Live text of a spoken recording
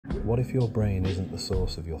What if your brain isn't the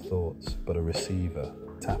source of your thoughts, but a receiver,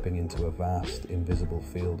 tapping into a vast, invisible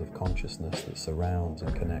field of consciousness that surrounds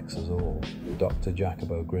and connects us all? Dr.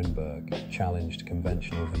 Jacobo Grinberg challenged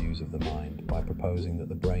conventional views of the mind by proposing that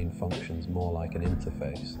the brain functions more like an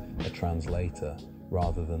interface, a translator,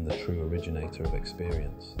 rather than the true originator of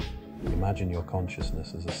experience. Imagine your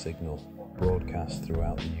consciousness as a signal, broadcast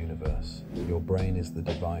throughout the universe. Your brain is the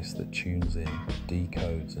device that tunes in,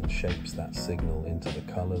 decodes and shapes that signal into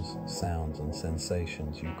the colors, sounds and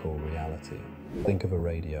sensations you call reality. Think of a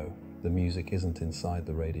radio. The music isn't inside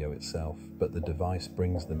the radio itself, but the device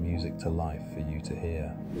brings the music to life for you to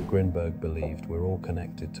hear. Grinberg believed we're all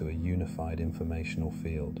connected to a unified informational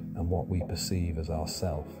field, and what we perceive as our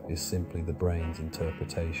self is simply the brain's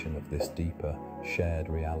interpretation of this deeper, shared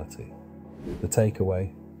reality. The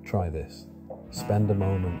takeaway? Try this. Spend a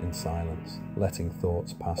moment in silence, letting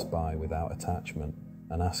thoughts pass by without attachment,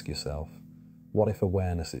 and ask yourself, what if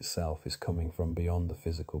awareness itself is coming from beyond the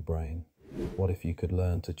physical brain? What if you could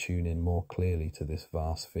learn to tune in more clearly to this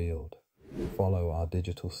vast field? Follow our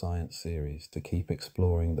digital science series to keep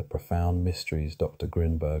exploring the profound mysteries Dr.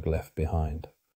 Grinberg left behind.